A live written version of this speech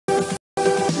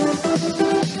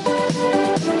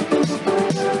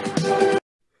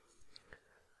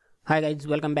Hi guys,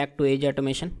 welcome back to Age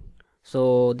Automation.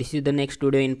 So this is the next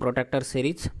video in protractor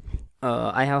series.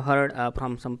 I have heard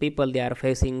from some people they are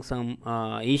facing some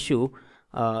issue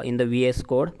in the VS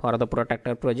Code for the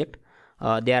protractor project.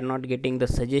 They are not getting the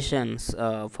suggestions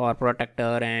for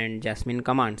protractor and jasmine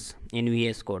commands in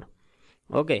VS Code.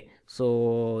 Okay,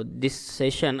 so this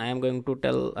session I am going to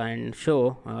tell and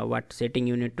show what setting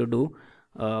you need to do.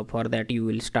 For that you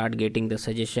will start getting the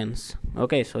suggestions.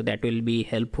 Okay, so that will be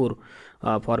helpful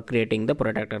for creating the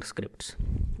protractor scripts.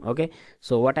 Okay,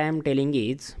 so what I am telling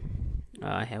is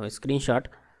I have a screenshot.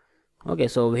 Okay,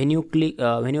 so when you click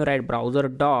when you write browser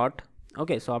dot,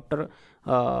 okay, so after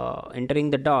entering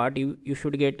the dot you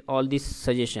should get all these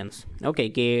suggestions. Okay,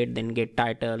 get, then get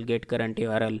title, get current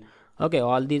URL. Okay,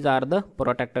 all these are the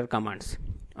protractor commands.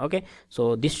 Okay,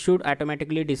 so this should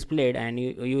automatically displayed and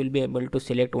you will be able to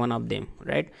select one of them,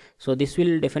 right? So this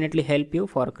will definitely help you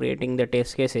for creating the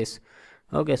test cases.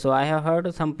 Okay, so I have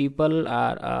heard some people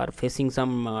are facing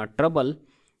some trouble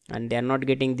and they are not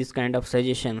getting this kind of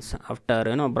suggestions after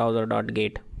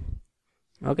browser.get.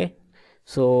 Okay,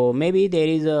 so maybe there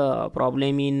is a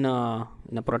problem in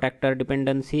the protractor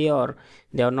dependency, or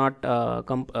they have not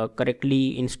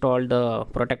correctly installed the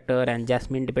protractor and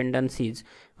jasmine dependencies.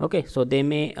 Okay, so they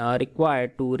may require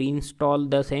to reinstall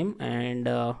the same, and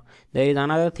there is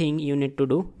another thing you need to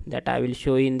do that I will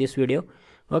show you in this video.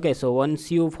 Okay, so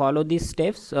once you follow these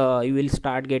steps you will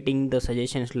start getting the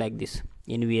suggestions like this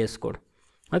in VS Code.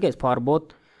 Okay, for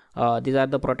both these are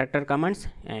the protractor commands,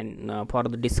 and for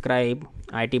the describe,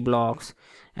 IT blocks,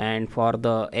 and for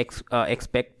the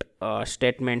expect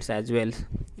statements as well.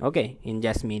 Okay, in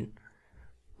jasmine.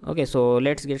 Okay, so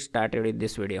let's get started with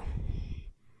this video.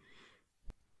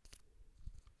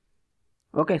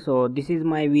 Okay, so this is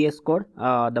my VS Code.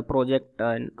 The project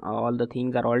and all the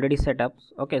things are already set up.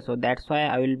 Okay, so that's why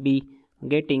I will be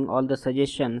getting all the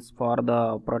suggestions for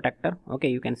the protractor. Okay,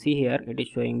 you can see here it is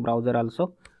showing browser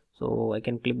also. So I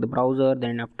can click the browser,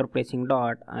 then after pressing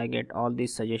dot I get all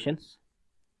these suggestions.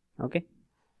 Okay,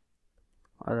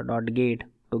 or dot get,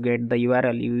 to get the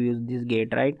URL you use this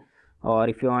get, right? Or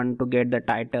if you want to get the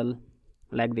title,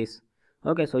 like this.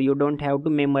 Okay, so you don't have to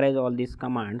memorize all these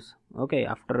commands. Okay,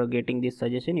 after getting this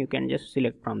suggestion you can just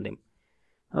select from them.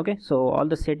 Okay, so all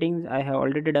the settings I have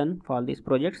already done for these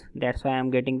projects, that's why I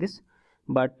am getting this,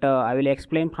 but I will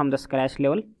explain from the scratch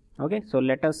level. Okay, so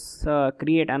let us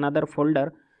create another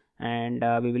folder and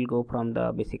we will go from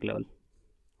the basic level.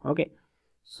 Okay,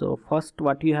 so first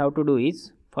what you have to do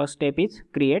is, first step is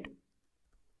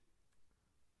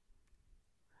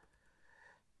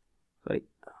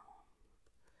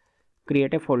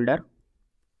create a folder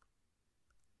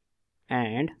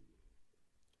and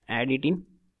add it in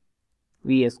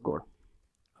VS Code.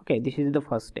 Okay, this is the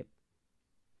first step.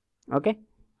 Okay,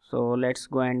 so let's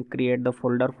go and create the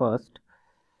folder first.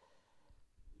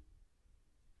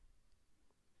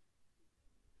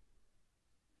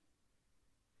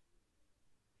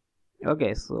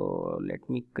 Okay, so let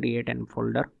me create an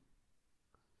folder.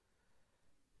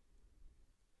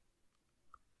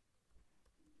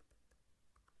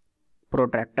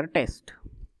 Protractor test.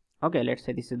 Okay, let's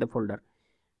say this is the folder.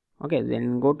 Okay,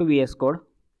 then go to VS Code,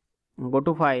 go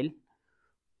to file,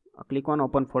 click on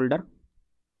open folder.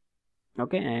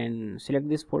 Okay, and select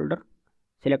this folder,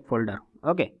 select folder.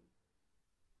 Okay,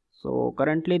 so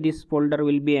currently this folder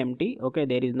will be empty. Okay,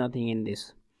 there is nothing in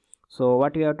this. So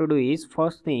what we have to do is,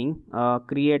 first thing,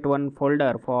 create one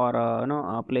folder for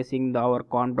placing our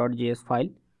conf.js file.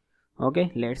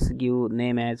 Okay, let's give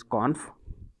name as conf.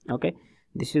 Okay,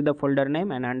 this is the folder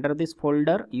name, and under this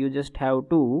folder you just have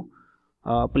to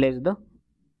place the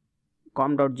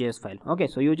conf.js file. Okay,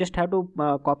 so you just have to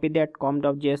copy that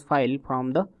conf.js file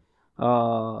from the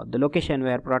location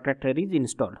where protractor is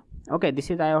installed. Okay, this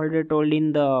is I already told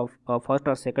in the first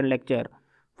or second lecture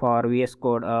for VS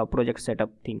Code project setup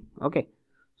thing. Okay,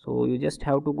 so you just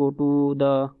have to go to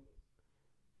the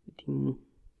thing.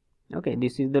 Okay,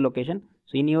 this is the location.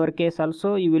 So in your case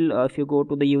also you will if you go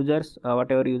to the users,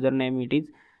 whatever username it is,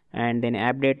 and then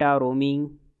AppData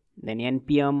Roaming, then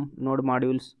npm node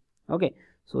modules. Okay,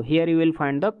 so here you will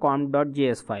find the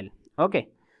conf.js file. Okay,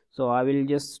 so I will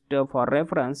just for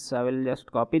reference I will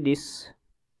just copy this.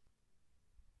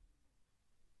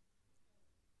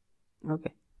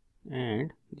 Okay,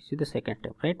 and this is the second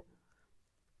step, right?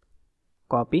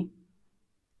 Copy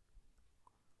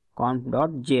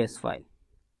conf.js file.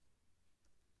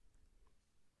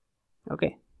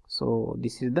 Okay, so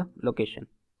this is the location.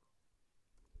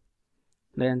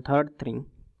 Then third thing,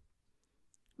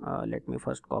 let me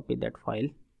first copy that file.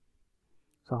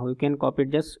 So how you can copy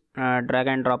it, just drag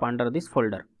and drop under this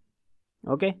folder.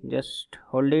 Okay, just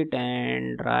hold it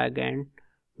and drag and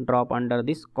drop under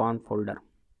this conf folder.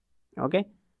 Okay,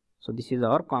 so this is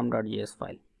our conf.js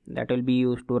file that will be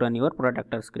used to run your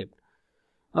protractor script.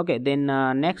 Okay, then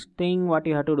next thing what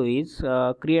you have to do is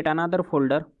create another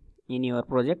folder in your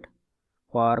project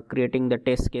for creating the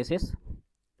test cases.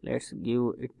 Let's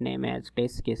give it name as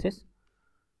test cases.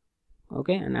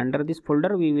 Okay, and under this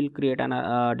folder we will create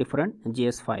different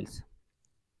JS files.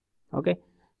 Okay,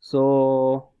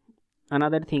 so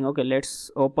another thing, okay, let's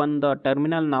open the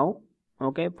terminal now.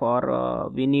 Okay,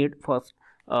 for we need first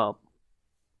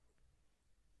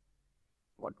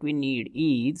what we need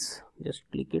is just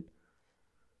click it,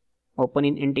 open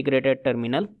in integrated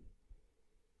terminal.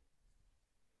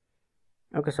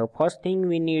 Okay, so first thing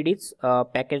we need is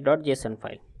package.json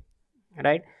file,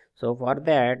 right? So for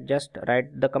that just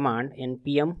write the command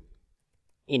npm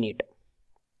init.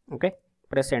 Okay,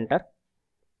 press enter.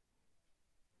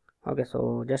 Okay,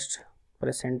 so just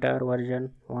press enter,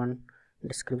 version 1,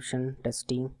 description,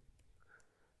 testing,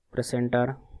 press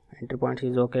enter, entry point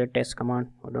is okay, test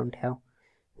command I don't have,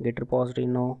 git repository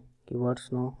no,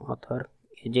 keywords no, author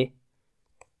AJ.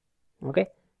 Okay,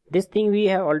 this thing we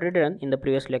have already done in the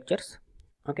previous lectures.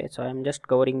 Okay, so I am just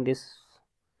covering this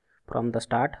from the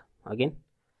start again.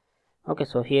 Okay,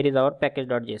 so here is our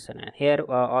package.json, and here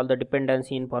all the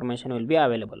dependency information will be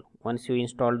available. Once you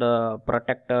install the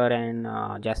protractor and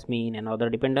jasmine and other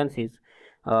dependencies,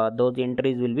 those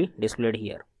entries will be displayed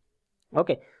here.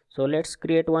 Okay, so let's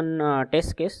create one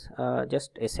test case,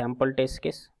 just a sample test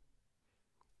case,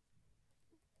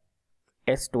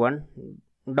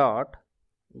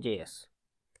 test1.js.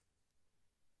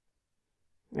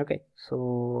 Okay,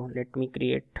 so let me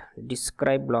create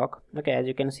describe block. Okay, as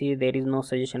you can see there is no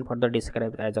suggestion for the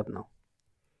describe as of now.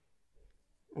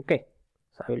 Okay,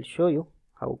 so I will show you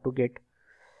how to get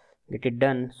it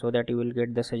done so that you will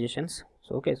get the suggestions.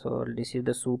 So okay, so this is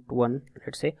the suit one,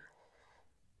 let's say,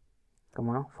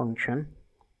 comma function.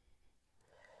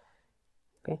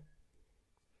 Okay,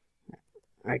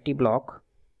 IT block.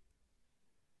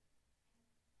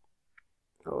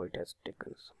 Oh, it has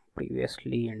taken some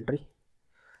previously entry.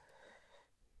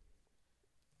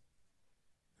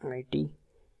 IT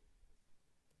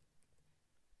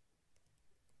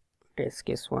test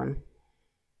case 1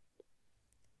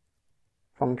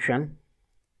 function.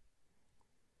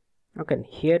 Okay,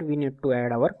 here we need to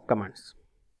add our commands.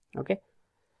 Okay,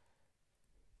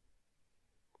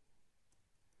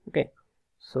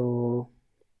 so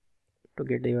to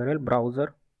get the URL,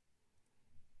 browser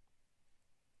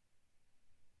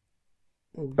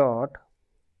dot,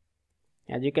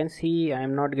 as you can see I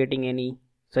am not getting any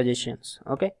suggestions.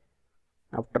 Okay,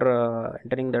 after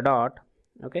entering the dot,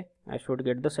 okay, I should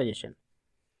get the suggestion.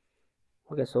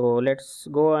 Okay, so let's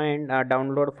go and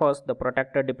download first the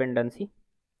protractor dependency.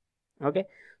 Okay,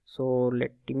 so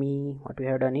let me, what we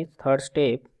have done is, third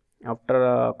step,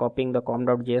 after copying the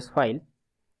conf.js file,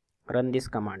 run this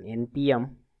command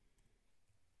npm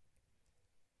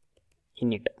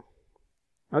init.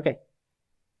 Okay,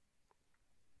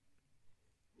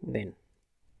 then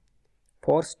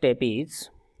fourth step is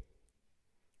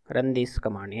run this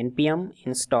command npm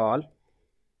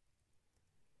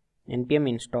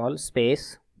install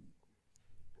space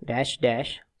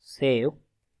 -- save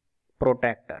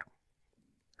protractor.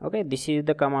 Okay, this is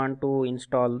the command to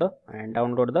install the and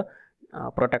download the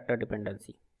protractor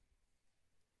dependency,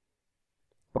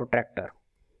 protractor.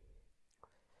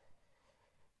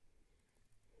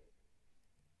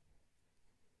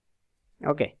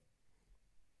 Okay,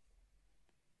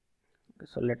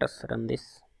 so let us run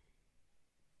this.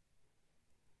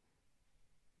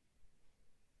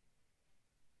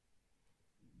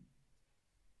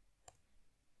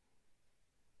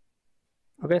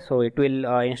 Okay, so it will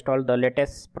install the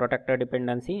latest protractor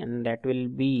dependency, and that will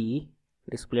be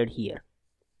displayed here.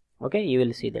 Okay, you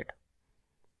will see that.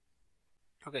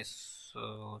 Okay,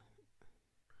 so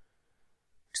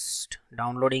it's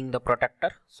downloading the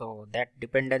protractor, so that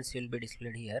dependency will be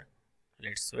displayed here.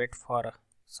 Let's wait for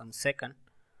some second.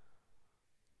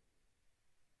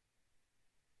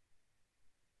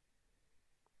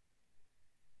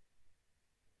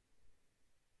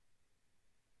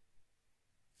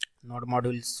 Node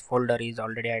modules folder is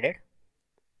already added.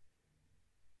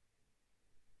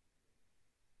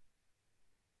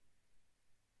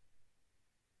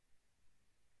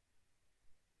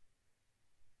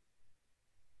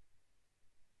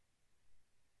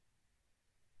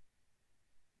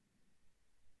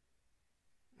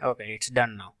 Okay, it's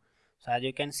done now. So as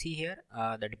you can see here,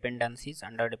 the dependencies,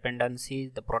 under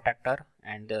dependencies, the protractor,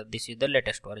 and this is the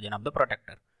latest version of the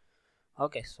protractor.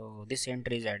 Okay, so this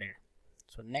entry is added.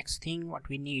 So next thing what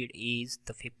we need is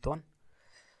the fifth one.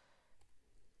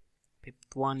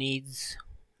 Fifth one is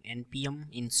npm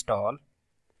install,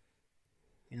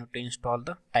 you need to install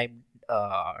the type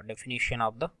definition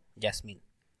of the Jasmine.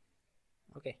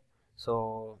 Okay,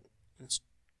 so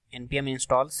npm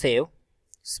install save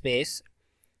space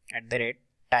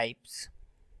 @types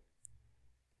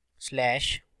 /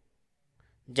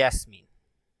 Jasmine.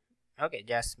 Okay,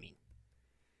 Jasmine.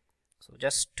 So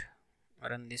just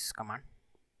run this command.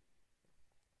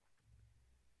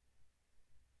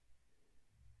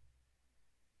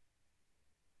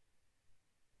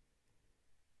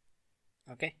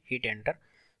 Okay, hit enter.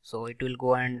 So it will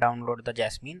go and download the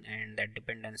Jasmine, and that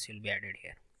dependency will be added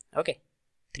here. Okay,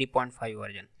 3.5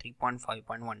 version,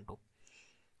 3.5.12.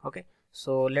 okay,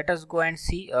 so let us go and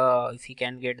see if we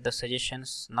can get the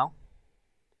suggestions now.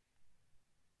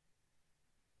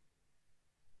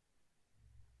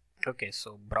 Okay,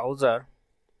 so browser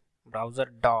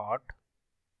dot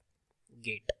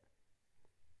get.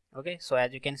 Okay, so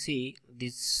as you can see,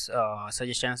 these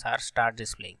suggestions are start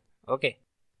displaying. Okay,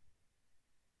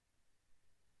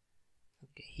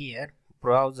 here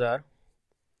browser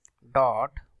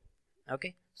dot.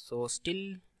 Okay, so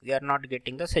still we are not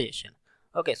getting the suggestion.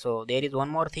 Okay, so there is one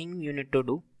more thing you need to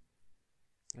do.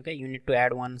 Okay, you need to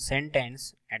add one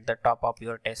sentence at the top of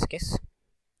your test case.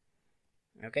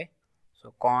 Okay,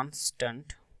 so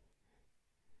constant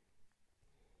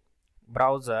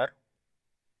browser,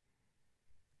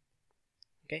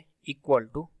 okay, equal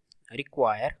to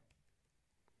require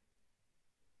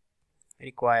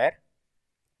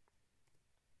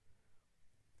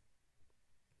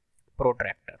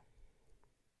protractor.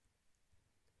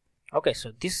 Okay,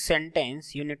 so this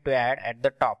sentence you need to add at the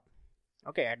top,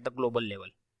 okay, at the global level,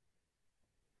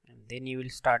 and then you will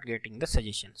start getting the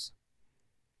suggestions.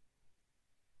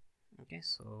 Okay,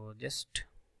 so just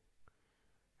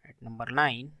at number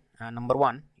 1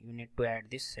 you need to add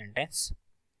this sentence.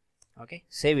 Okay,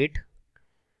 save it.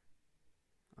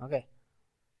 Okay,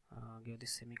 give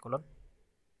this semicolon.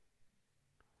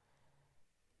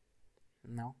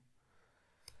 Now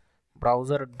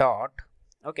browser dot,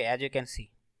 okay, as you can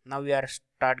see, now we are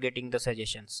start getting the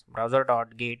suggestions. Browser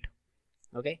dot get.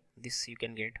 Okay, this you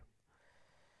can get.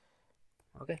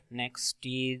 Okay, next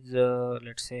is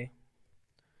let's say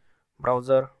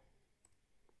browser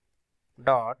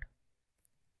dot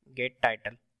get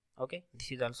title. Okay,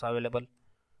 this is also available.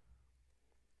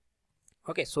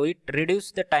 Okay, so it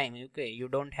reduces the time. Okay, you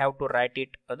don't have to write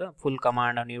it the full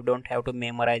command, and you don't have to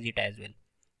memorize it as well.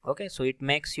 Okay, so it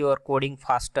makes your coding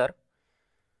faster.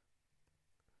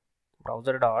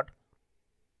 Browser dot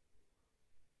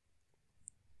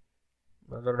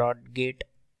get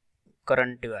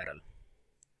current URL.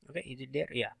 Okay, is it there?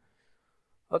 Yeah.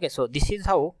 Okay, so this is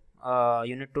how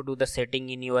you need to do the setting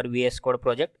in your VS Code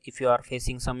project. If you are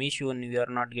facing some issue and you are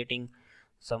not getting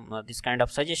some this kind of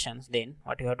suggestions, then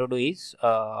what you have to do is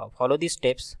follow these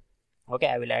steps. Okay,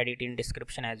 I will add it in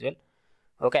description as well.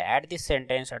 Okay, add this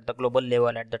sentence at the global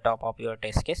level at the top of your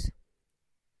test case.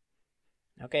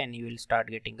 Okay, and you will start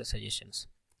getting the suggestions.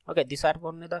 Okay, these are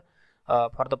only the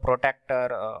for the protractor.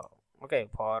 Okay,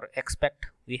 for expect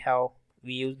we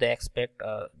use the expect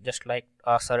just like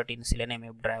assert in Selenium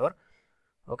WebDriver.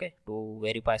 Okay, to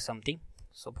verify something.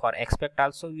 So for expect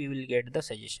also we will get the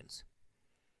suggestions.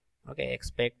 Okay,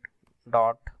 expect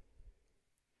dot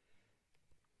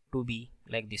to be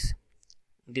like this.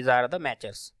 These are the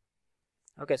matches.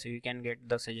 Okay, so you can get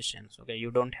the suggestions. Okay, you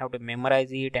don't have to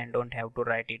memorize it and don't have to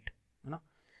write it,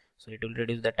 so it will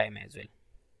reduce the time as well.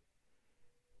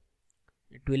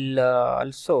 It will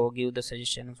also give the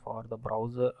suggestions for the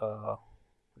browser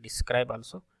describe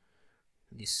also,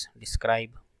 this describe.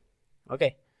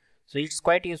 Okay, so it's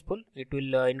quite useful. It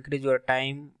will increase your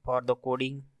time for the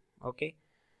coding. Okay,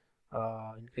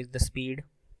 increase the speed,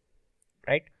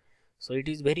 right? So it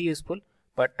is very useful.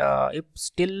 But if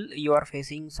still you are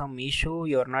facing some issue,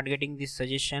 you are not getting this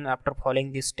suggestion after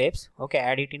following these steps, okay,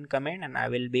 add it in comment and I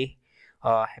will be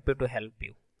happy to help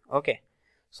you. Okay,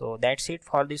 so that's it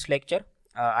for this lecture.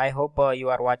 I hope you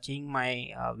are watching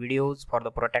my videos for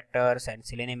the protectors and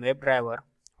Selenium WebDriver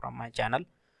from my channel.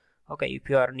 Okay, if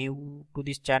you are new to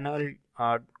this channel,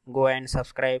 go and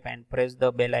subscribe and press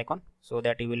the bell icon so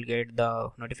that you will get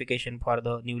the notification for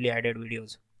the newly added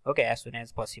videos, okay, as soon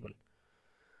as possible.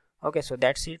 Okay, so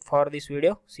that's it for this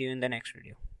video. See you in the next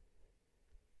video.